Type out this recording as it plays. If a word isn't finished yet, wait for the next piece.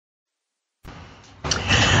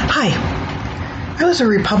Hi, I was a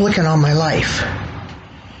Republican all my life,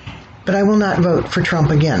 but I will not vote for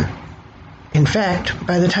Trump again. In fact,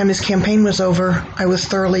 by the time his campaign was over, I was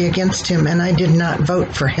thoroughly against him and I did not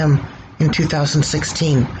vote for him in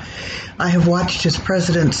 2016. I have watched his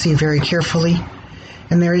presidency very carefully,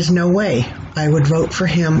 and there is no way I would vote for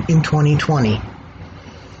him in 2020.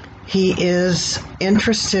 He is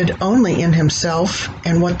interested only in himself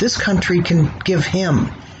and what this country can give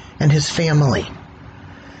him and his family.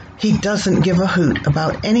 He doesn't give a hoot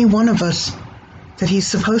about any one of us that he's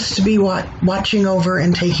supposed to be watching over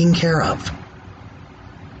and taking care of.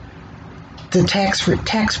 The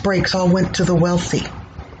tax breaks all went to the wealthy.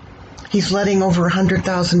 He's letting over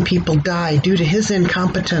 100,000 people die due to his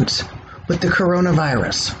incompetence with the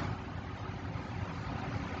coronavirus.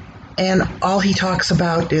 And all he talks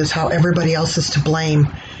about is how everybody else is to blame.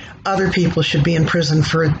 Other people should be in prison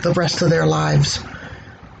for the rest of their lives,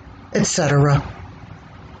 etc.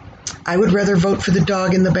 I would rather vote for the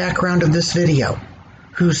dog in the background of this video,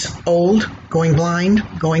 who's old, going blind,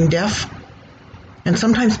 going deaf, and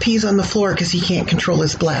sometimes pees on the floor because he can't control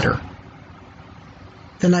his bladder.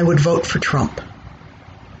 Then I would vote for Trump.